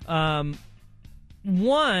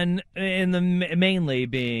 One, mainly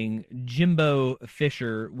being Jimbo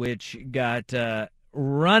Fisher, which got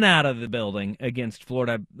run out of the building against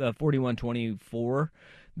Florida 41-24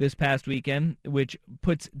 this past weekend, which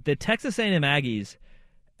puts the Texas A&M Aggies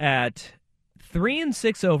at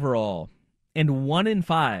 3-6 overall and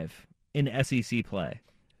 1-5 in SEC play.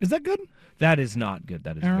 Is that good? That is not good.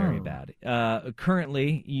 That is very bad.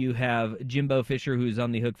 Currently, you have Jimbo Fisher, who's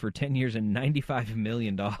on the hook for 10 years and $95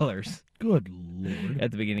 million. Good Lord. At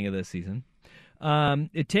the beginning of this season.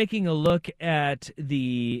 Taking a look at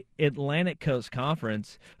the Atlantic Coast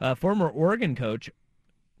Conference, former Oregon coach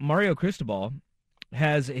Mario Cristobal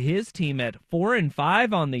has his team at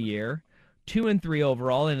 4-5 on the year, 2-3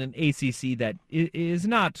 overall in an ACC that is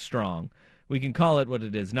not strong. We can call it what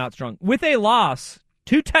it is, not strong. With a loss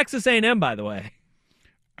To Texas A&M, by the way.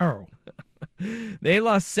 Oh. They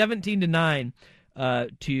lost 17-9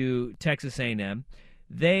 to Texas A&M.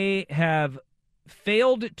 They have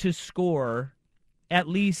failed to score at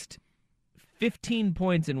least 15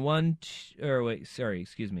 points in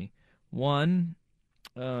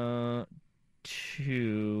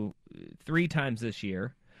three times this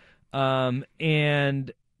year,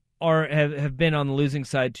 and have been on the losing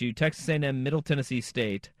side to Texas A&M, Middle Tennessee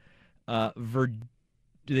State,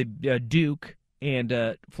 Duke,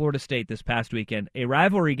 and Florida State this past weekend. A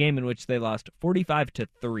rivalry game in which they lost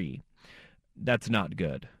 45-3. That's not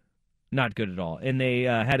good. Not good at all. And they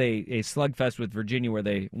had a slugfest with Virginia where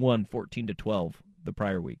they won 14-12 the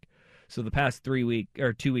prior week. So the past 2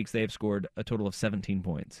 weeks they have scored a total of 17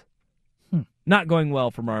 points. Not going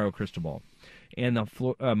well for Mario Cristobal and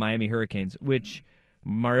the Miami Hurricanes, which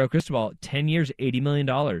Mario Cristobal, 10 years, $80 million,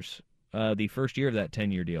 the first year of that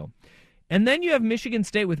 10-year deal. And then you have Michigan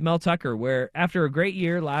State with Mel Tucker, where after a great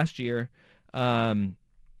year last year,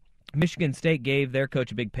 Michigan State gave their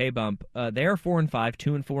coach a big pay bump. They are 4-5,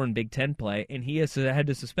 2-4 in Big Ten play, and he has had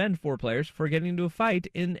to suspend 4 players for getting into a fight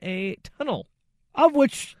in a tunnel. Of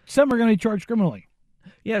which some are going to be charged criminally.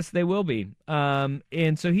 Yes, they will be.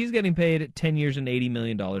 And so he's getting paid 10 years and $80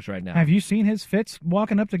 million right now. Have you seen his fits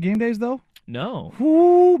walking up to game days, though? No.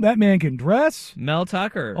 Ooh, that man can dress. Mel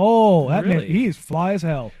Tucker. Oh, that really? man, he is fly as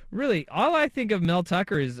hell. Really, all I think of Mel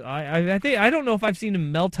Tucker is I don't know if I've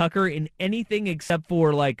seen Mel Tucker in anything except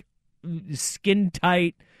for like skin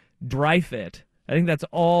tight dry fit. I think that's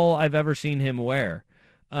all I've ever seen him wear.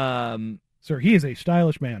 Sir, he is a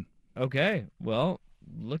stylish man. Okay, well,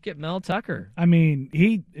 look at Mel Tucker. I mean,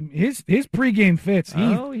 his pregame fits.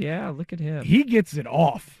 Oh yeah, look at him. He gets it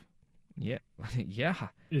off. Yeah, yeah.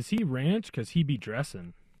 Is he ranch? Because he be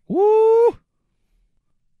dressing. Woo!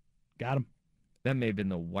 Got him. That may have been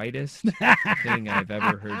the whitest thing I've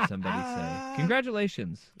ever heard somebody say.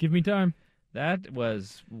 Congratulations. Give me time. That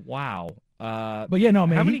was wow. But yeah, no,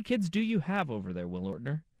 man. How many kids do you have over there, Will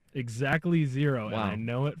Ortner? Exactly 0, Wow. and I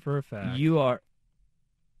know it for a fact. You are.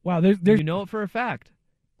 Wow, there's You know it for a fact.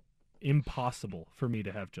 Impossible for me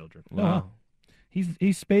to have children. Wow.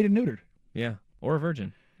 He's spayed and neutered. Yeah, or a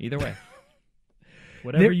virgin. Either way.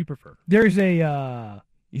 Whatever you prefer. There's a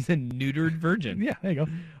He's a neutered virgin. Yeah, there you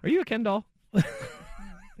go. Are you a Ken doll?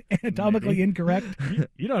 Anatomically Maybe. incorrect.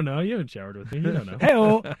 You don't know. You haven't showered with me. You don't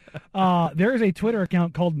know. Hey, there is a Twitter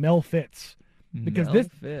account called Mel Fitz. Because Mel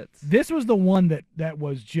Fitz. this was the one that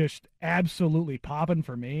was just absolutely popping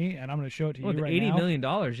for me, and I'm going to show it to you right $80 now. million,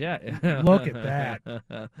 yeah. Look at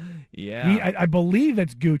that. Yeah. I believe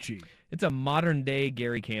that's Gucci. It's a modern day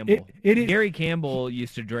Gary Campbell. It is. Gary Campbell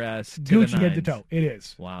used to dress to Gucci the head to nines. toe. It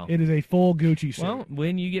is. Wow. It is a full Gucci suit. Well,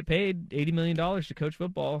 when you get paid $80 million to coach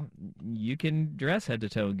football, you can dress head to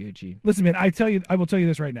toe in Gucci. Listen, man, I will tell you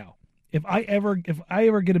this right now. If I ever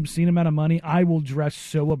get obscene amount of money, I will dress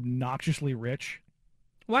so obnoxiously rich.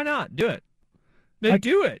 Why not? Do it. Then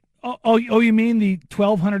do it. Oh, you mean the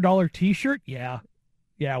 $1,200 T-shirt? Yeah,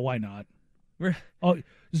 why not?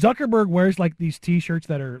 Zuckerberg wears like these T-shirts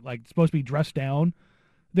that are like supposed to be dressed down.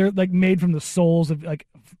 They're like made from the souls of like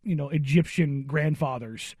Egyptian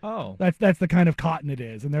grandfathers. Oh, that's the kind of cotton it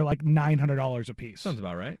is, and they're like $900 a piece. Sounds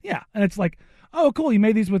about right. Yeah, and it's like, oh, cool, you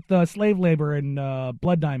made these with slave labor and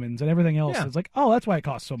blood diamonds and everything else. Yeah. It's like, oh, that's why it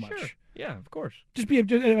costs so much. Sure. Yeah, of course. Just be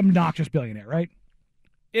an obnoxious billionaire, right?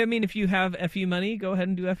 I mean, if you have FU money, go ahead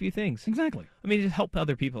and do FU things. Exactly. I mean, just help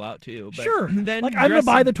other people out too. But Sure. Then like I'm gonna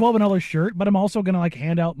buy the $1,200 shirt, but I'm also gonna like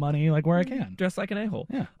hand out money like where I can. Dress like an a-hole.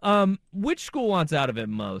 Yeah. Which school wants out of it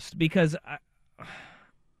most? Because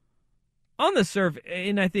on the surface,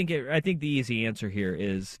 and I think the easy answer here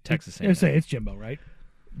is Texas A&M. Say it's Jimbo, right?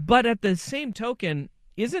 But at the same token,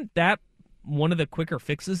 isn't that one of the quicker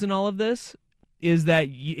fixes in all of this? Is that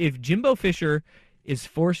if Jimbo Fisher is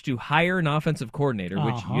forced to hire an offensive coordinator,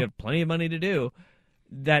 which you have plenty of money to do,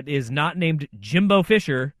 that is not named Jimbo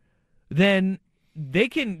Fisher, then they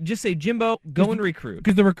can just say, Jimbo, go and recruit.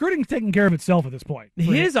 Because the recruiting's taking care of itself at this point.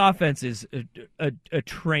 His offense is a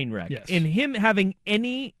train wreck. Yes. And him having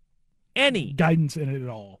any guidance in it at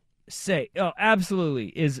all.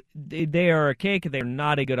 Absolutely, they are a cake. They're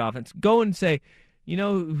not a good offense. Go and say, you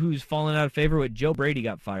know who's fallen out of favor with Joe Brady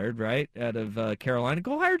got fired, right, out of Carolina?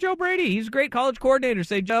 Go hire Joe Brady. He's a great college coordinator.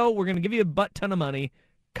 Say, Joe, we're going to give you a butt ton of money.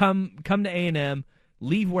 Come to A&M.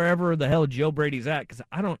 Leave wherever the hell Joe Brady's at, because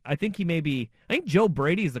I think Joe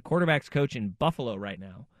Brady is the quarterback's coach in Buffalo right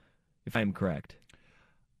now, if I'm correct.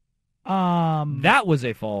 That was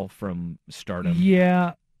a fall from stardom.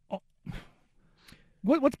 Yeah.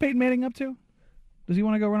 What's Peyton Manning up to? Does he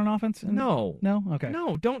want to go run an offense? No. No? Okay.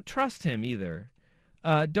 No, don't trust him either.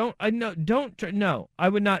 I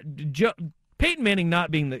would not. Peyton Manning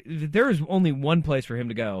not being there is only one place for him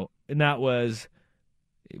to go, and that was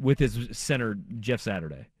with his center, Jeff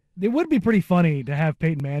Saturday. It would be pretty funny to have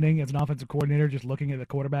Peyton Manning as an offensive coordinator just looking at the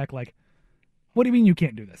quarterback like, what do you mean you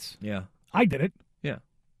can't do this? Yeah. I did it. Yeah.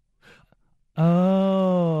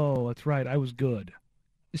 Oh, that's right. I was good.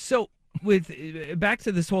 So, back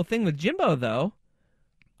to this whole thing with Jimbo, though,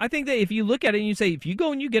 I think that if you look at it and you say, if you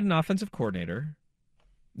go and you get an offensive coordinator,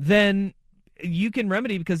 then you can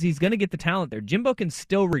remedy because he's going to get the talent there. Jimbo can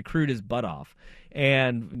still recruit his butt off,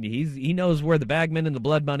 and he knows where the bagman and the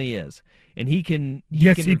blood money is, and he can. He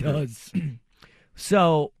recruit. does.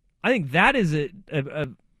 So I think that is a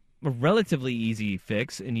relatively easy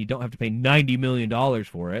fix, and you don't have to pay $90 million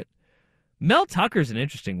for it. Mel Tucker's an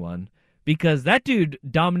interesting one because that dude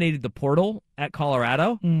dominated the portal at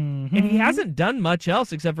Colorado, and he hasn't done much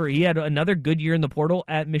else except for he had another good year in the portal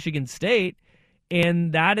at Michigan State,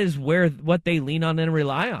 and that is what they lean on and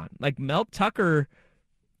rely on. Like Mel Tucker,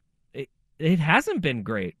 it hasn't been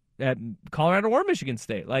great at Colorado or Michigan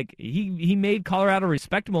State. Like he made Colorado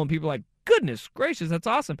respectable, and people are like, goodness gracious, that's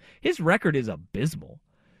awesome. His record is abysmal.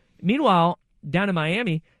 Meanwhile, down in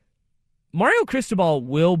Miami, Mario Cristobal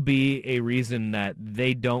will be a reason that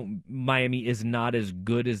Miami is not as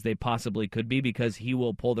good as they possibly could be because he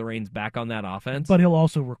will pull the reins back on that offense. But he'll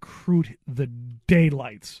also recruit the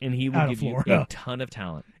daylights and he will give you a ton of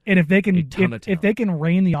talent. And if they can if they can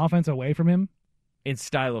rein the offense away from him in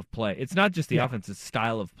style of play. It's not just the offense, it's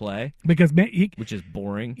style of play. Because which is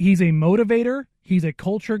boring. He's a motivator, he's a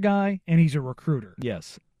culture guy, and he's a recruiter.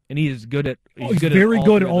 Yes. And he is good at he's very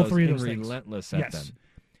good at all three of those things. Relentless at them.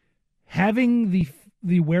 Having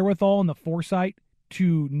the wherewithal and the foresight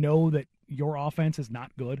to know that your offense is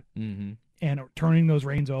not good and turning those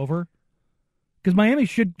reins over, because Miami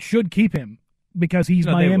should keep him because he's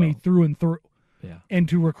Miami through and through, and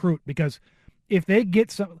to recruit. Because if they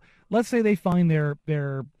get some, let's say they find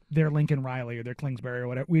their Lincoln Riley or their Kingsbury or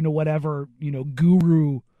whatever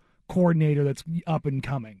guru coordinator that's up and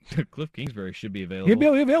coming. Cliff Kingsbury should be available. He'll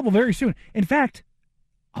be available very soon. In fact,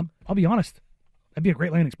 I'll be honest. That'd be a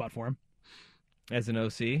great landing spot for him. As an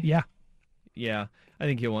OC? Yeah. Yeah. I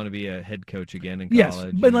think he'll want to be a head coach again in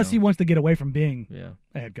college. Yes, unless he wants to get away from being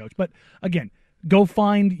a head coach. But, again, go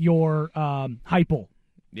find your Heupel.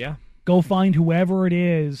 Yeah. Go find whoever it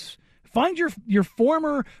is. Find your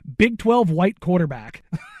former Big 12 white quarterback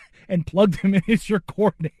and plug them in as your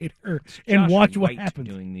coordinator and watch what happens.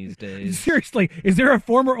 Doing these days. Seriously, is there a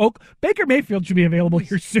former Baker Mayfield should be available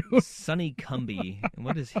here soon. Sonny Cumbie.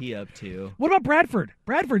 What is he up to? What about Bradford?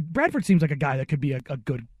 Bradford seems like a guy that could be a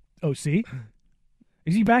good OC.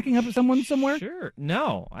 Is he backing up someone somewhere? Sure.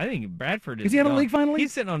 No, I think Bradford is. Is he out of the league finally?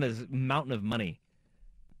 He's sitting on his mountain of money.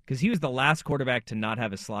 Because he was the last quarterback to not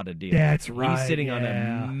have a slotted deal. That's right. He's sitting on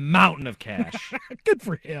a mountain of cash. Good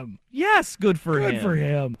for him. Yes, good for him. Good for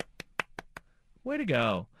him. Way to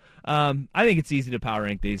go. I think it's easy to power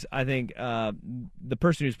rank these. I think the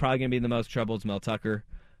person who's probably going to be in the most trouble is Mel Tucker,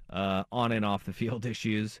 on and off the field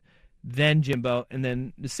issues. Then Jimbo, and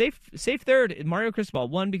then the safe third, Mario Cristobal.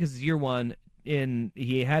 One, because it's year one, and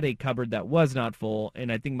he had a cupboard that was not full,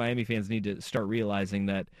 and I think Miami fans need to start realizing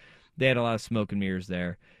that they had a lot of smoke and mirrors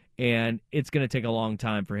there, and it's going to take a long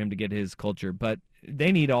time for him to get his culture, but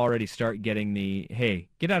they need to already start getting hey,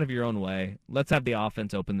 get out of your own way. Let's have the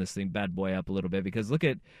offense open this bad boy up a little bit, because look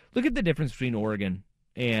at the difference between Oregon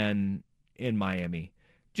and in Miami.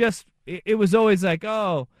 Just it was always like,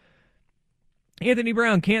 oh, Anthony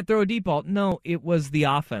Brown can't throw a deep ball. No, it was the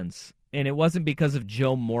offense, and it wasn't because of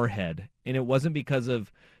Joe Moorhead, and it wasn't because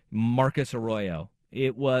of Marcus Arroyo.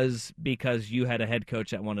 It was because you had a head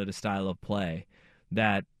coach that wanted a style of play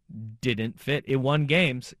that didn't fit. It won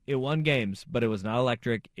games, but it was not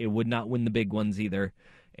electric. It would not win the big ones either,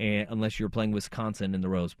 unless you were playing Wisconsin in the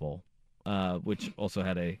Rose Bowl, which also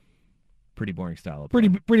had a pretty boring style of play.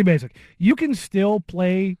 Pretty basic. You can still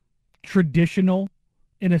play traditional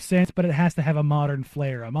in a sense, but it has to have a modern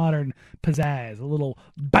flair, a modern pizzazz, a little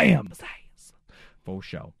bam. For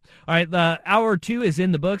show. All right, hour 2 is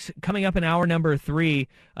in the books. Coming up in hour number 3,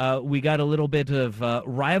 we got a little bit of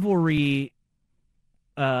rivalry.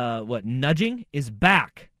 Nudging is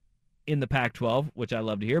back in the Pac-12, which I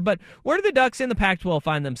love to hear. But where do the Ducks in the Pac-12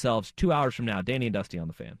 find themselves 2 hours from now? Danny and Dusty on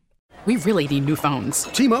the Fan. We really need new phones.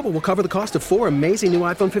 T-Mobile will cover the cost of 4 amazing new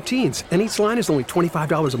iPhone 15s, and each line is only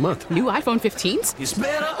 $25 a month. New iPhone 15s? It's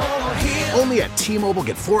better over here. Only at T-Mobile,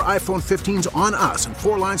 get 4 iPhone 15s on us and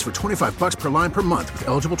 4 lines for $25 per line per month with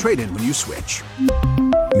eligible trade-in when you switch.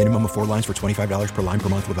 Minimum Minimum of 4 lines for $25 per line per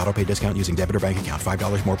month with auto pay discount using debit or bank account.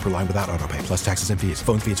 $5 more per line without auto pay, plus taxes and fees.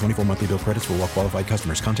 Phone fee at 24 monthly bill credits for well-qualified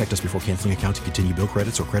customers. Contact us before canceling account to continue bill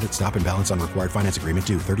credits or credit stop and balance on required finance agreement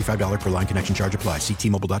due. $35 per line connection charge applies. See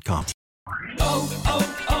T-Mobile.com.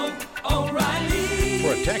 O'Reilly.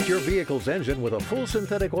 Protect your vehicle's engine with a full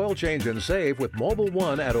synthetic oil change and save with Mobil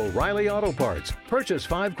 1 at O'Reilly Auto Parts. Purchase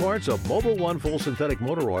 5 quarts of Mobil 1 full synthetic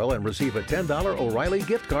motor oil and receive a $10 O'Reilly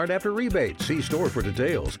gift card after rebate. See store for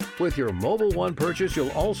details. With your Mobil 1 purchase,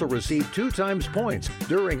 you'll also receive 2 times points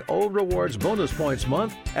during O Rewards Bonus Points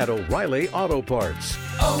Month at O'Reilly Auto Parts.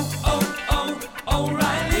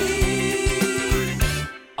 O'Reilly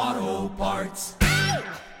Auto Parts.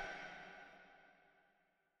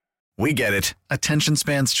 We get it. Attention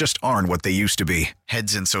spans just aren't what they used to be.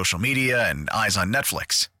 Heads in social media and eyes on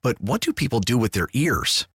Netflix. But what do people do with their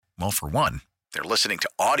ears? Well, for one, they're listening to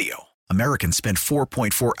audio. Americans spend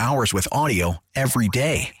 4.4 hours with audio every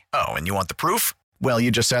day. Oh, and you want the proof? Well, you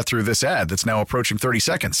just sat through this ad that's now approaching 30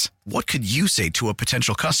 seconds. What could you say to a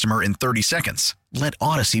potential customer in 30 seconds? Let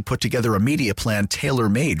Odyssey put together a media plan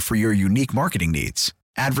tailor-made for your unique marketing needs.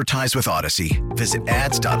 Advertise with Odyssey. Visit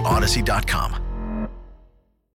ads.odyssey.com.